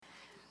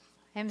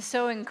I'm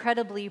so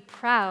incredibly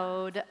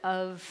proud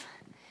of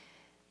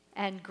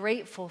and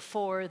grateful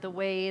for the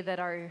way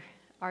that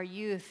our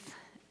youth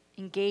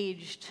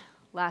engaged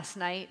last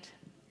night.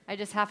 I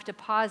just have to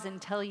pause and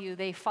tell you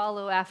they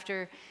follow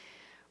after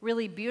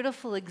really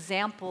beautiful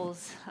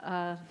examples.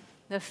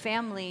 The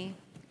family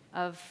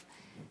of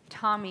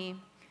Tommy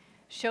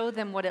show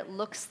them what it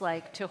looks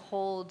like to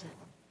hold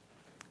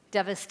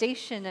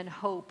devastation and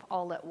hope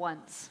all at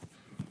once.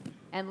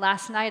 And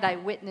last night I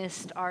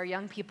witnessed our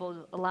young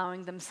people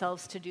allowing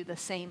themselves to do the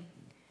same.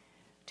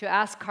 To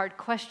ask hard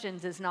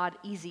questions is not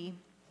easy.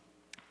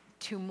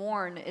 To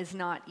mourn is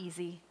not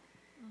easy.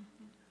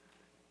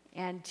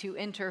 And to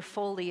enter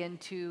fully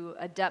into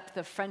a depth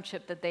of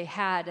friendship that they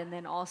had, and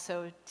then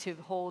also to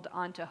hold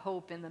on to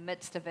hope in the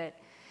midst of it.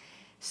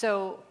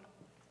 So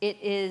it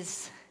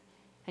is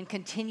and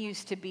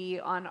continues to be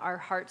on our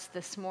hearts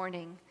this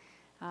morning,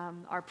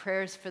 our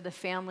prayers for the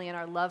family and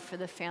our love for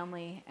the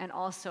family. And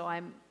also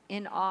I'm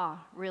in awe,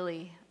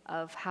 really,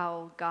 of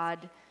how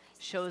God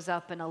shows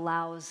up and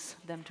allows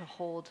them to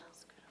hold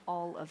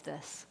all of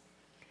this.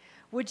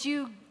 Would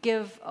you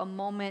give a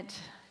moment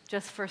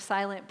just for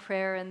silent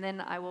prayer, and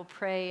then I will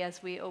pray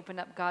as we open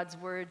up God's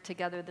word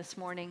together this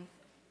morning.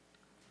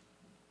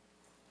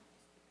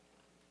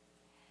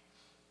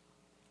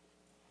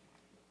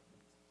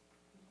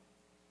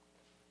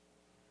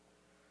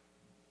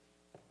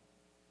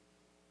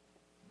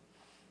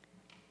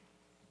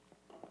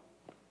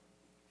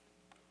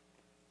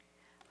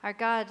 Our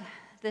God,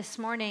 this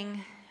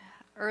morning,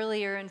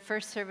 earlier in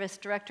first service,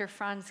 Director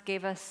Franz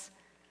gave us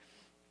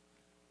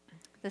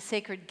the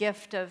sacred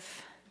gift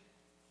of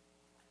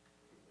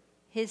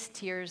his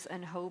tears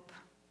and hope.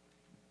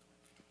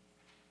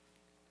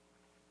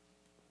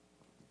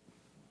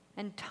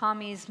 And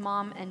Tommy's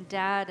mom and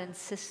dad and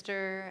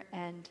sister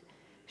and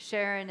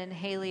Sharon and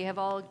Haley have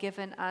all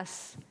given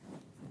us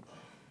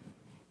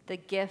the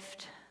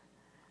gift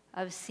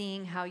of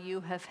seeing how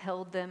you have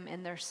held them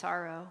in their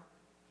sorrow.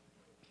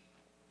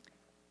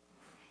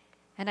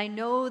 And I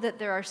know that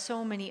there are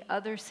so many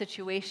other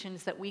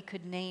situations that we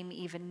could name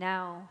even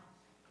now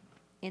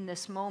in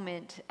this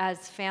moment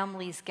as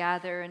families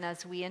gather and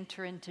as we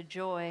enter into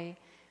joy.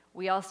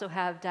 We also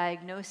have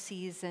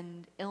diagnoses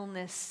and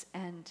illness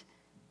and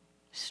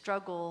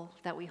struggle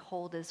that we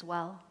hold as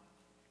well.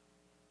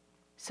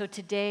 So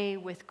today,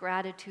 with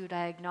gratitude,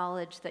 I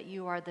acknowledge that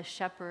you are the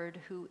shepherd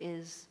who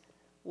is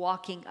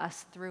walking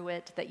us through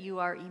it, that you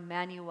are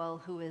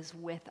Emmanuel who is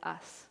with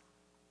us.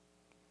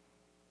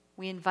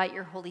 We invite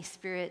your Holy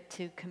Spirit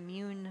to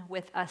commune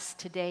with us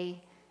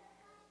today,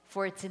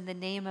 for it's in the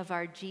name of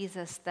our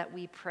Jesus that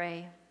we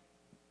pray.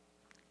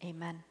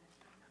 Amen.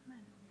 Amen.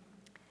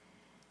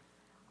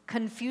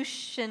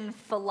 Confucian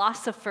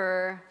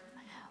philosopher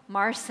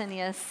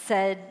Marcinius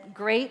said,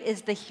 "Great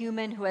is the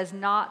human who has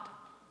not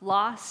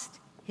lost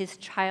his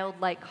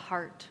childlike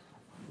heart."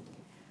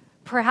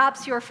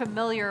 Perhaps you're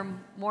familiar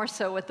more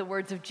so with the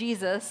words of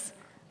Jesus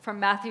from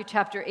Matthew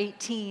chapter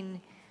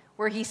 18,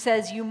 where he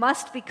says, "You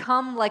must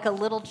become like a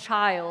little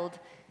child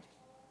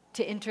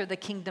to enter the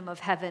kingdom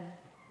of heaven."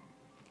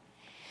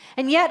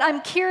 And yet,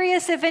 I'm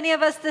curious if any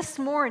of us this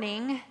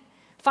morning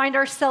find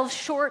ourselves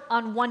short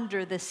on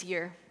wonder this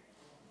year.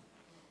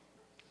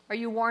 Are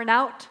you worn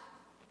out?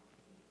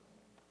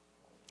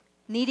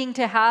 Needing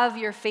to have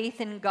your faith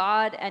in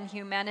God and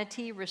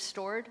humanity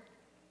restored?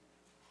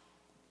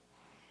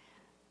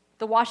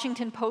 The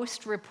Washington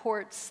Post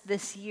reports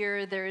this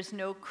year there is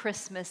no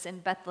Christmas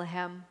in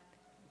Bethlehem.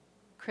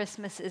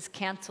 Christmas is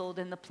canceled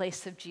in the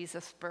place of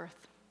Jesus'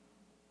 birth.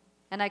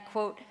 And I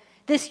quote,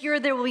 "This year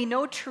there will be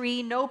no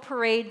tree, no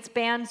parades,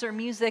 bands, or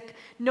music,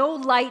 no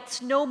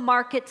lights, no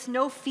markets,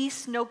 no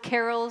feasts, no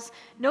carols,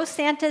 no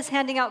Santas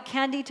handing out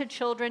candy to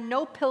children,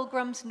 no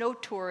pilgrims, no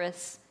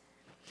tourists.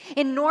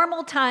 In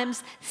normal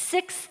times,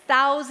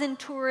 6,000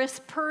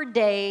 tourists per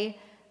day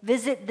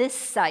visit this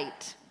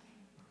site,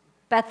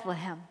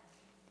 Bethlehem.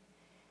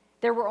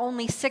 There were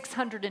only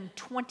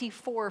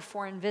 624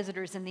 foreign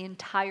visitors in the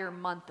entire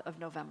month of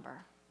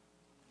November."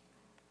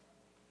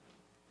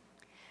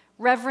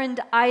 Reverend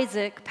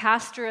Isaac,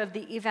 pastor of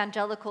the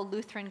Evangelical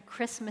Lutheran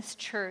Christmas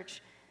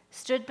Church,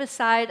 stood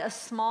beside a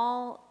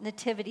small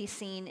nativity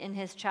scene in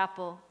his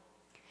chapel.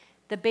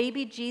 The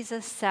baby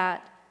Jesus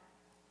sat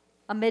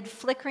amid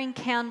flickering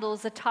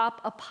candles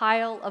atop a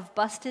pile of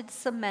busted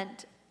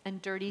cement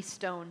and dirty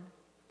stone.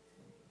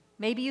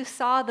 Maybe you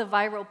saw the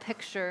viral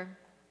picture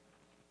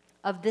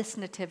of this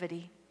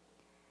nativity.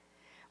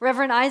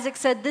 Reverend Isaac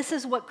said, "This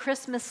is what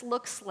Christmas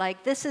looks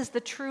like. This is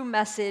the true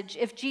message.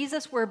 If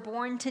Jesus were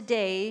born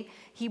today,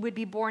 he would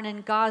be born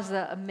in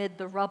Gaza amid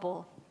the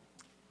rubble."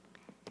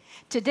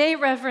 Today,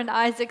 Reverend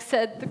Isaac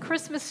said, "The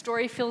Christmas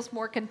story feels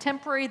more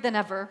contemporary than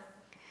ever.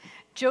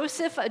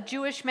 Joseph, a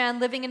Jewish man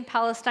living in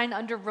Palestine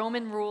under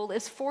Roman rule,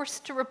 is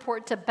forced to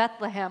report to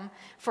Bethlehem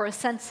for a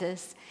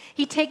census.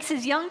 He takes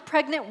his young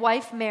pregnant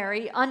wife,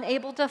 Mary,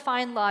 unable to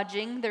find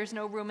lodging. There's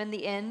no room in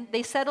the inn.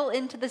 They settle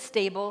into the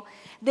stable.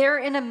 There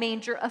in a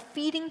manger, a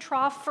feeding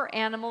trough for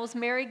animals,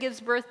 Mary gives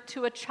birth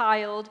to a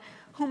child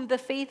whom the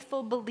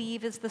faithful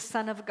believe is the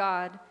Son of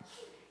God.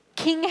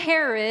 King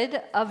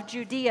Herod of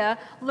Judea,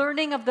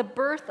 learning of the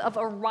birth of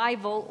a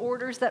rival,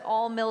 orders that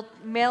all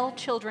male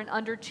children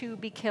under 2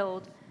 be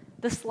killed,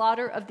 the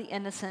slaughter of the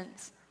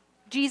innocents.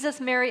 Jesus,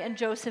 Mary, and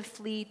Joseph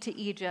flee to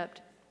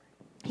Egypt.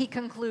 He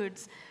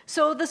concludes,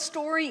 so the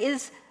story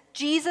is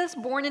Jesus,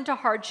 born into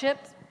hardship,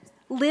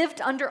 lived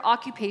under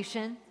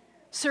occupation,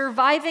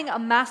 surviving a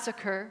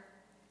massacre,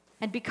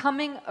 and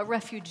becoming a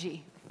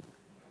refugee.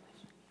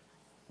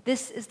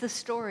 This is the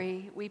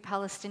story we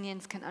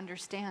Palestinians can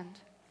understand.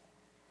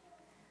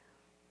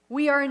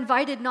 We are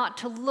invited not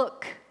to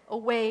look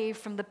away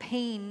from the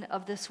pain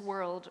of this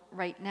world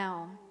right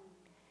now.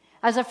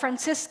 As a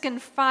Franciscan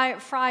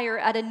friar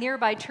at a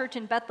nearby church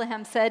in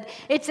Bethlehem said,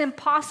 it's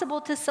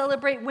impossible to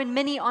celebrate when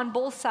many on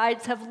both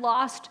sides have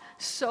lost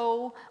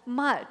so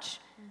much.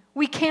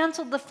 We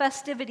canceled the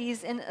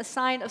festivities in a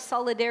sign of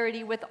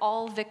solidarity with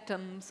all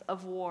victims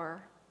of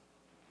war.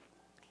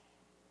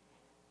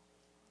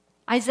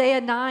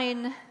 Isaiah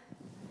 9,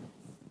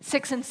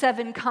 6 and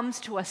 7 comes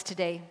to us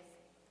today.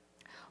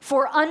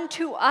 For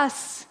unto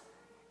us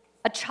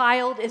a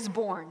child is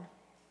born,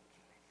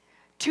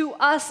 to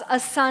us a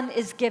son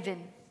is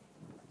given,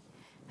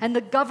 and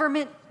the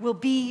government will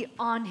be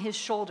on his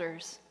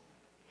shoulders,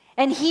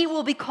 and he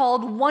will be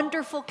called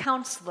Wonderful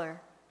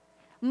Counselor,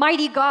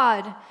 Mighty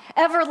God,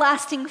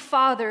 Everlasting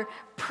Father,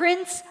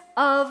 Prince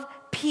of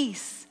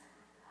Peace.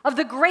 Of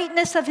the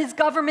greatness of his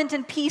government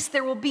and peace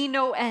there will be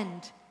no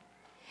end.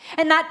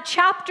 And that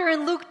chapter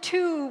in Luke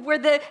 2 where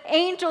the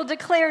angel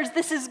declares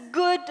this is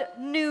good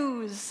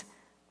news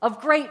of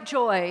great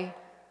joy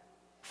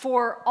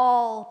for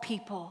all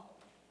people.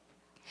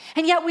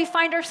 And yet we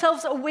find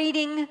ourselves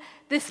awaiting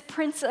this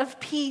Prince of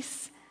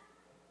Peace,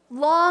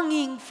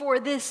 longing for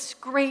this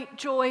great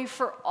joy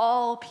for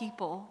all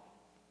people.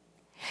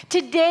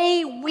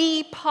 Today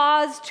we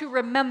pause to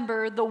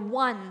remember the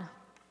one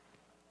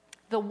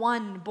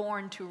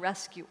born to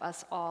rescue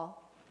us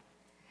all,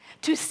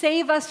 to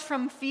save us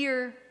from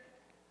fear,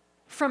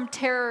 from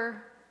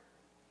terror,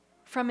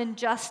 from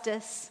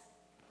injustice,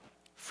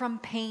 from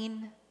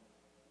pain,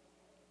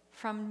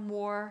 from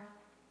war,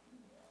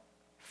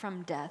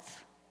 from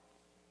death.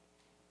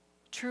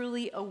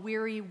 Truly, a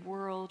weary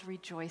world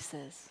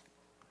rejoices.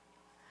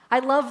 I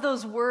love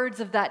those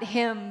words of that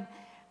hymn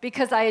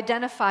because I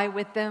identify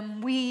with them.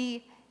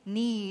 We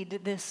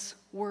need this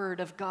word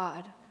of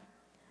God.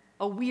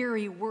 A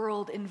weary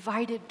world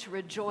invited to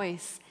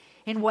rejoice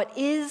in what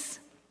is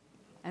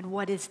and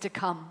what is to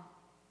come.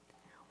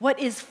 What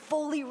is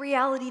fully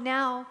reality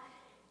now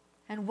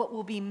and what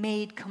will be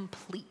made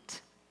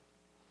complete.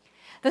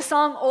 The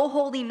song O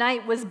Holy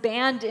Night was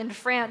banned in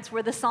France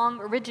where the song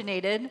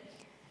originated.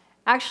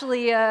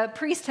 Actually, a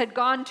priest had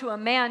gone to a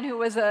man who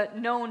was a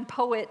known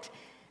poet,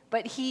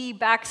 but he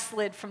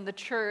backslid from the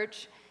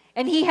church.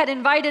 And he had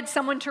invited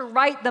someone to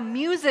write the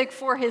music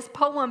for his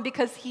poem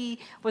because he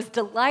was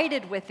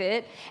delighted with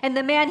it. And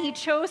the man he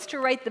chose to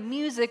write the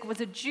music was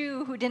a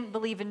Jew who didn't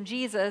believe in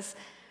Jesus.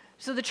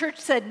 So the church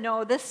said,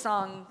 no, this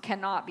song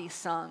cannot be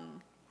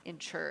sung in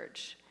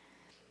church.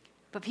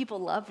 But people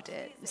loved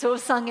it. So it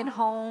was sung in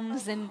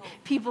homes, and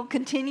people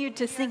continued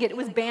to sing it. It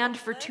was banned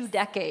for 2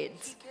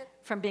 decades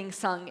from being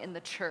sung in the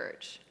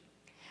church.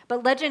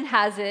 But legend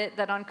has it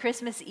that on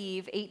Christmas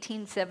Eve,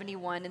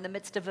 1871, in the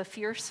midst of a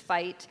fierce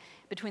fight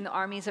between the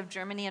armies of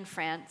Germany and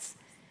France,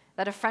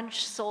 that a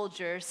French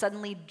soldier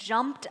suddenly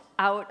jumped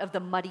out of the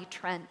muddy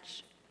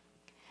trench.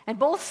 And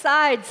both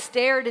sides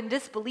stared in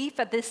disbelief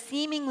at this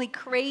seemingly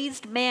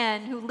crazed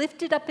man who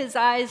lifted up his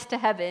eyes to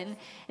heaven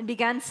and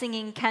began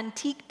singing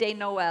Cantique de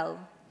Noël.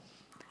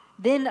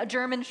 Then a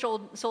German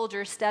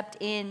soldier stepped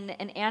in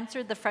and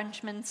answered the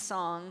Frenchman's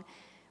song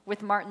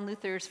with Martin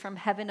Luther's From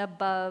Heaven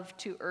Above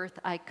to Earth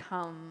I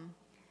Come.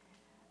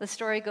 The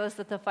story goes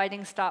that the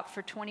fighting stopped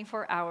for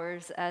 24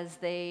 hours as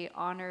they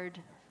honored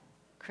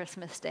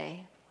Christmas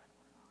Day,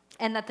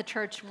 and that the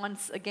church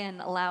once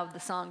again allowed the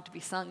song to be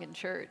sung in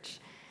church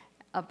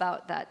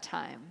about that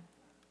time.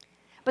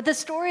 But the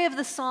story of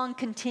the song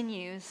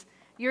continues.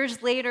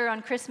 Years later,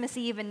 on Christmas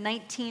Eve in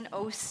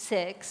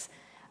 1906,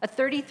 a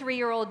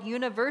 33-year-old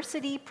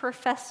university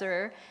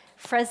professor,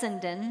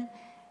 Fresenden,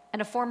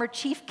 and a former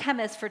chief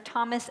chemist for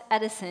Thomas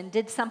Edison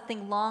did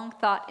something long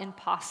thought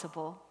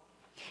impossible.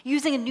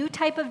 Using a new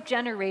type of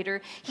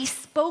generator, he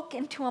spoke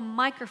into a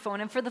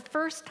microphone, and for the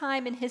first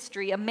time in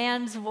history, a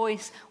man's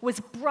voice was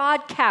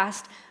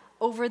broadcast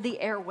over the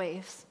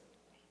airwaves.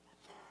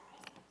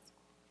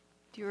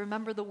 Do you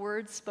remember the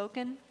words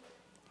spoken?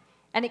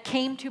 And it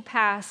came to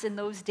pass in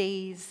those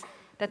days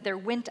that there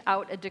went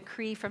out a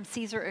decree from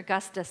Caesar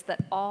Augustus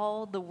that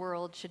all the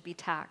world should be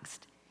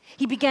taxed.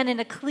 He began in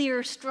a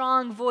clear,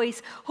 strong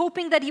voice,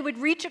 hoping that he would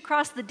reach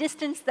across the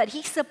distance that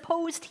he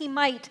supposed he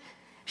might.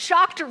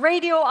 Shocked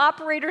radio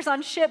operators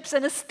on ships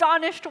and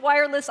astonished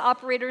wireless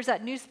operators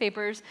at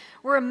newspapers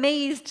were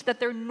amazed that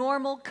their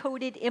normal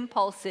coded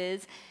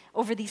impulses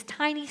over these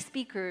tiny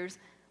speakers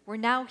were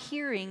now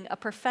hearing a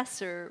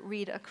professor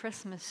read a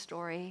Christmas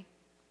story.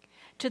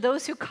 To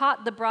those who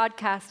caught the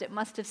broadcast, it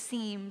must have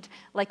seemed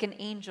like an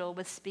angel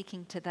was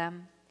speaking to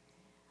them.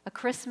 A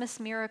Christmas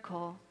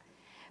miracle.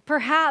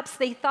 Perhaps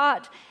they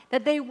thought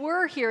that they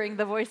were hearing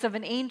the voice of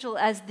an angel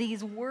as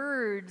these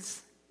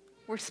words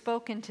were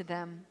spoken to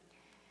them.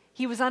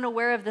 He was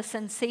unaware of the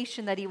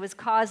sensation that he was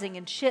causing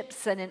in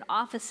ships and in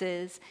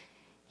offices.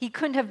 He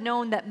couldn't have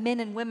known that men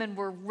and women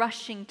were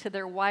rushing to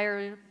their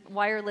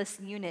wireless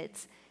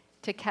units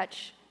to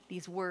catch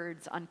these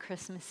words on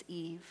Christmas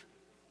Eve.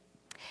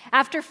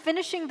 After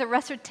finishing the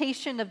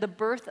recitation of the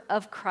birth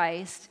of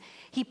Christ,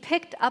 he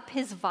picked up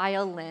his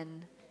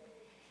violin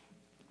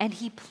and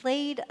he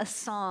played a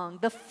song,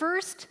 the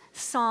first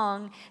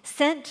song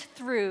sent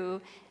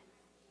through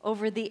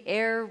over the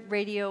air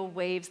radio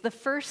waves, the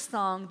first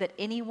song that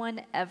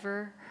anyone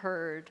ever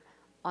heard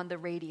on the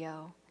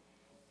radio.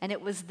 And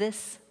it was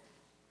this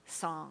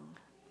song.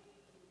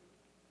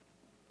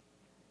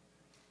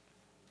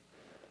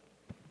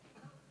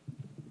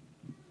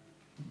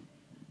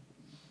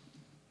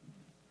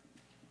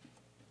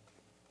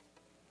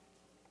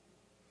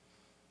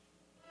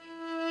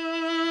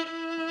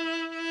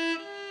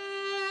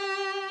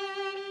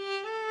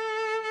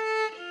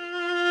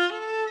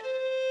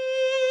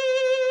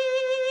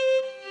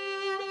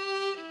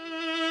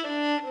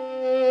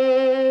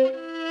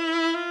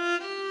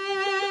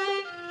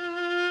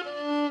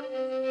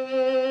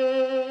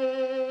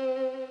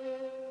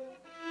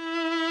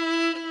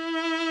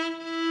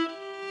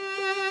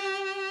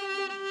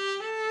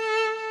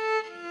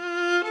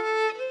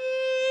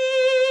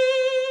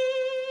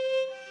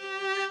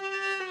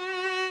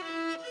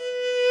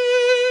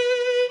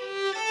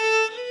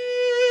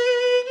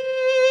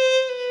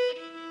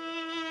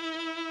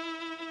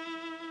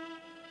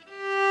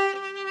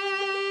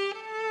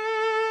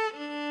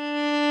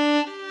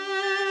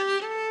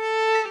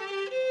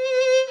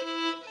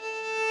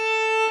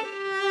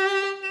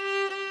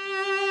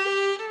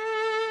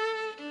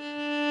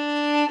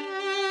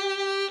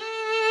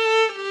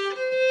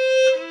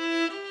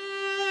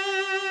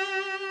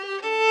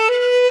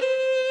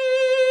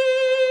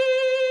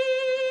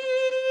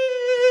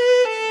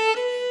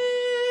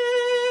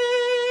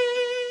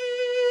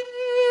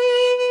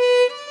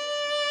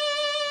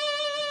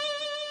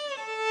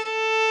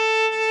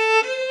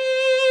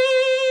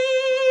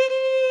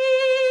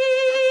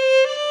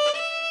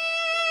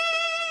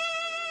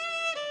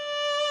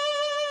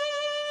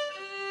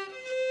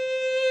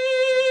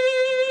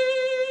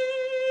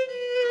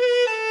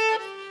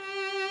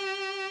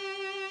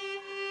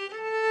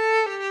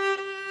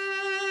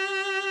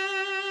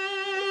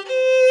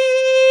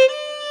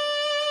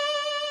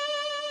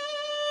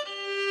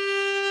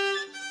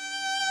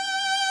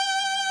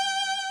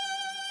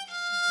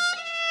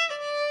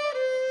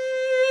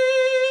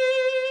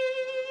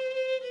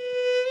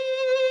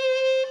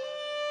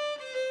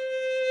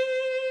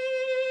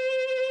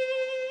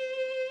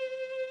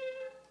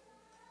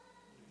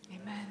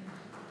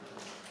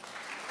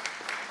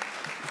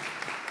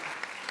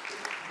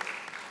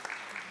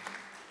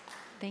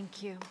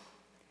 Thank you.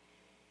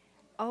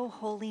 Oh,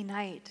 holy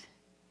night,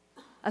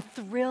 a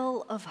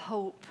thrill of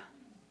hope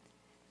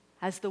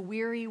as the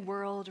weary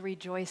world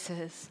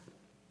rejoices.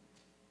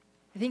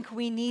 I think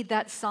we need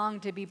that song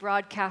to be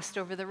broadcast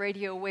over the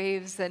radio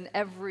waves and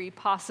every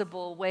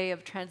possible way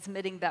of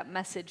transmitting that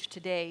message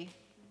today.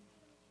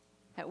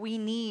 That we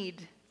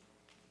need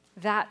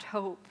that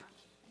hope.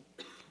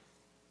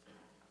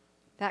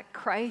 That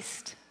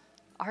Christ,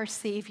 our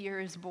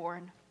Savior, is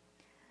born.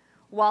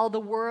 While the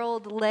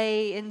world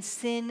lay in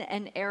sin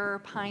and error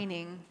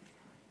pining,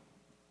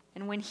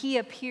 and when he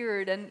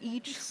appeared and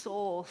each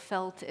soul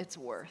felt its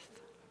worth.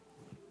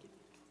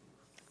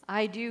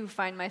 I do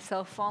find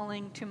myself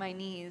falling to my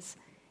knees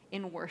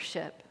in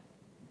worship.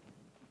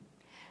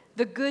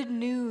 The good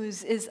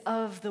news is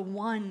of the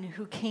one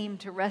who came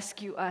to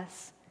rescue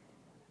us,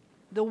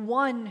 the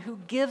one who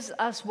gives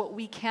us what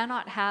we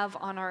cannot have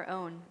on our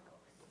own: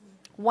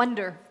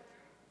 wonder,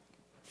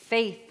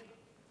 faith,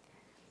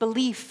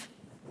 belief,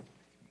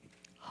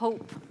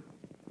 hope,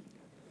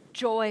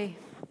 joy,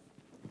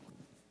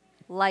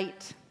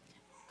 light,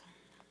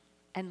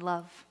 and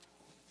love.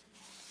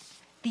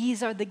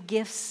 These are the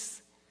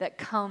gifts that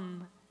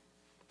come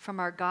from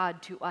our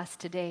God to us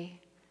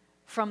today,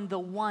 from the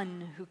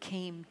one who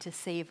came to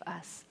save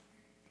us.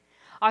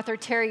 Author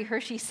Terry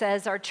Hershey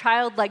says, our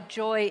childlike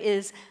joy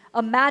is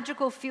a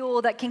magical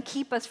fuel that can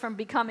keep us from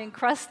becoming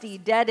crusty,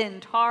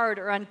 deadened, hard,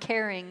 or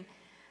uncaring.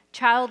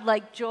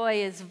 Childlike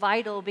joy is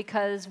vital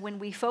because when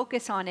we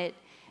focus on it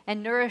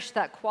and nourish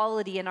that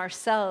quality in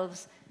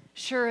ourselves,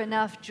 sure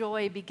enough,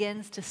 joy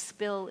begins to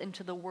spill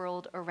into the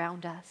world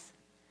around us.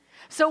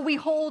 So we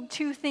hold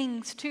two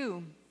things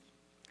too.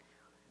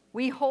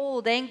 We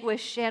hold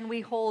anguish and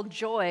we hold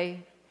joy.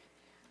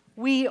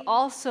 We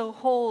also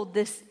hold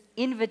this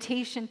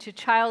invitation to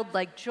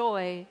childlike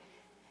joy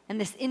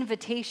and this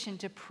invitation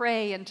to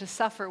pray and to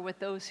suffer with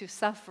those who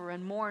suffer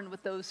and mourn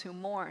with those who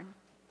mourn.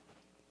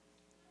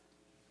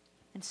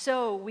 And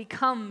so we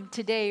come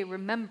today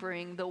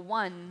remembering the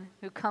one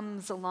who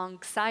comes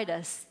alongside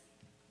us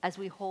as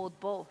we hold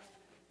both.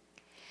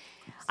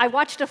 I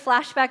watched a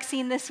flashback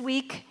scene this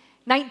week,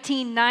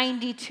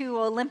 1992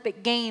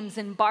 Olympic Games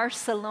in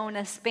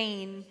Barcelona,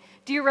 Spain.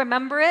 Do you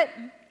remember it?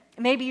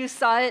 Maybe you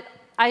saw it.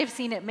 I've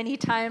seen it many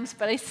times,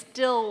 but I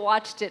still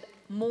watched it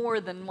more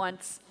than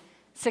once,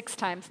 6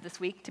 times this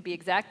week to be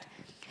exact.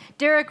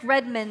 Derek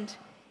Redmond,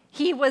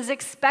 he was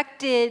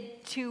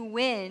expected to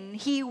win.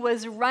 He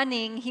was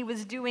running, he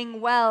was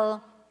doing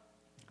well,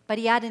 but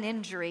he had an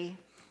injury.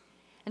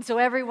 And so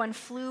everyone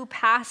flew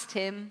past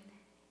him,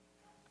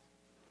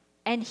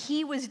 and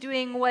he was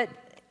doing what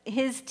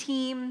his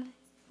team,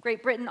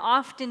 Great Britain,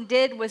 often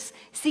did, was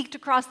seek to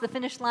cross the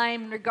finish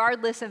line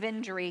regardless of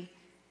injury.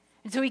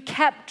 And so he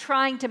kept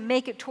trying to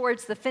make it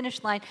towards the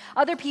finish line.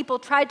 Other people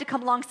tried to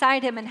come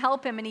alongside him and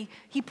help him, and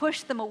he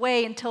pushed them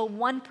away until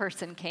one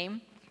person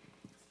came.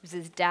 It was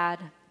his dad.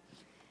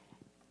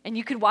 And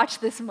you could watch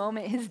this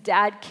moment. His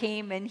dad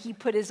came, and he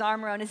put his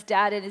arm around his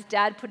dad, and his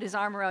dad put his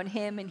arm around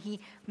him, and he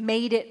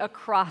made it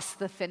across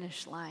the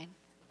finish line.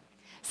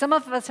 Some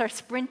of us are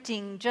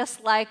sprinting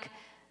just like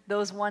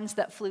those ones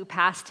that flew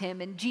past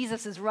him, and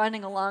Jesus is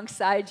running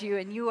alongside you,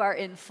 and you are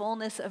in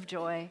fullness of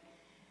joy.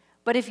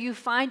 But if you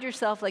find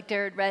yourself like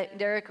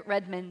Derek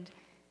Redmond,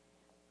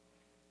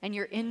 and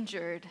you're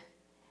injured,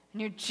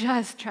 and you're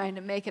just trying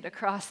to make it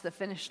across the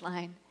finish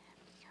line,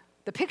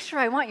 the picture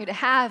I want you to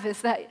have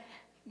is that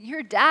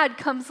your dad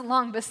comes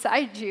along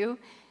beside you,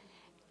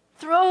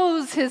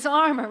 throws his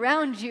arm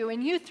around you,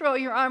 and you throw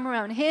your arm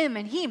around him,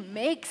 and he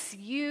makes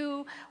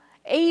you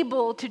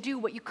able to do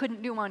what you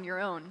couldn't do on your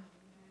own.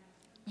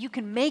 You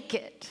can make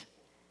it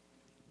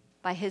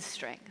by his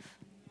strength.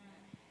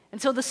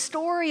 And so the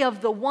story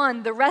of the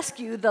one, the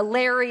rescue, the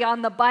Larry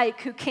on the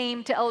bike who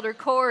came to Elder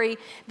Corey,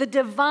 the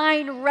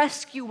divine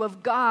rescue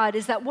of God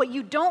is that what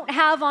you don't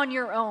have on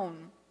your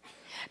own,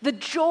 the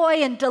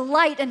joy and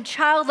delight and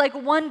childlike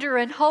wonder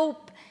and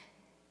hope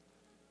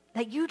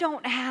that you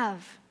don't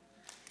have,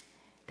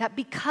 that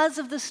because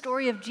of the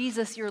story of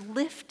Jesus, you're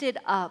lifted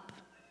up,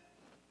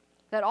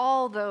 that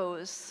all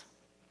those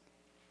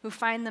who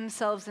find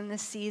themselves in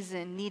this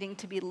season needing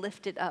to be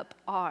lifted up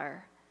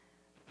are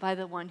by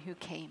the one who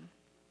came,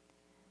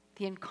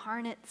 the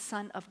incarnate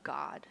Son of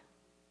God,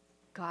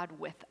 God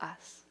with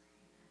us.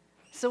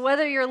 So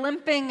whether you're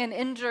limping and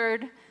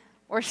injured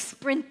or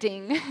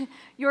sprinting,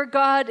 your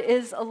God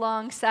is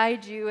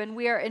alongside you, and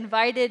we are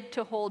invited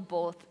to hold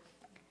both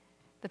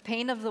the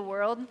pain of the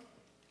world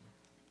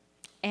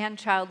and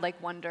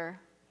childlike wonder,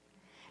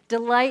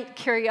 delight,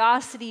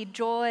 curiosity,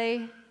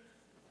 joy,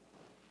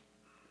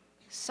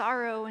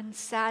 sorrow and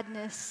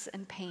sadness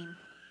and pain,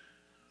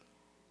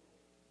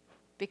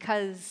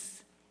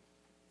 because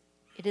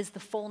it is the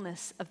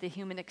fullness of the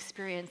human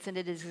experience, and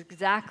it is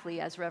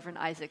exactly, as Reverend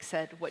Isaac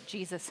said, what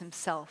Jesus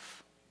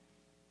himself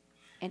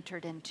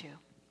entered into.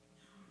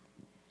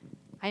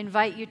 I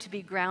invite you to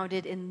be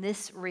grounded in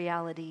this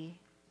reality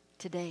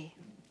today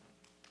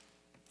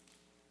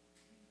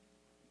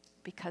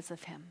because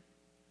of him.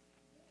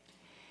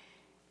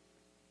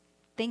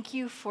 Thank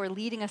you for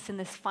leading us in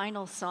this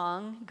final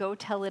song, Go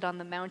Tell It on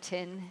the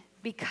Mountain.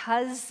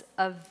 Because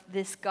of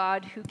this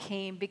God who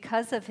came,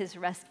 because of his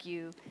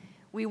rescue,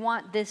 we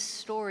want this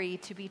story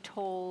to be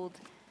told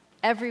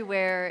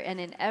everywhere and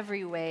in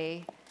every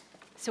way.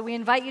 So we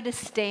invite you to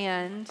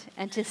stand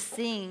and to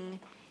sing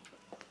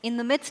in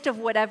the midst of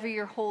whatever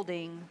you're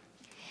holding.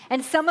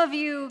 And some of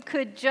you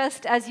could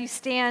just, as you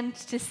stand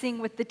to sing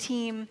with the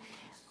team,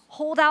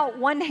 hold out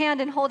one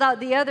hand and hold out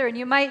the other, and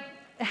you might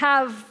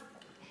have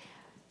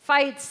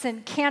fights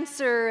and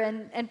cancer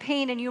and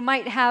pain, and you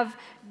might have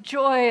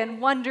joy and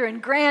wonder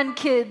and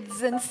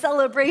grandkids and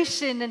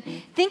celebration. And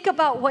think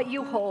about what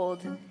you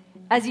hold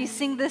as you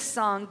sing this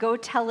song, Go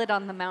Tell It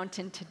on the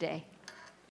Mountain today.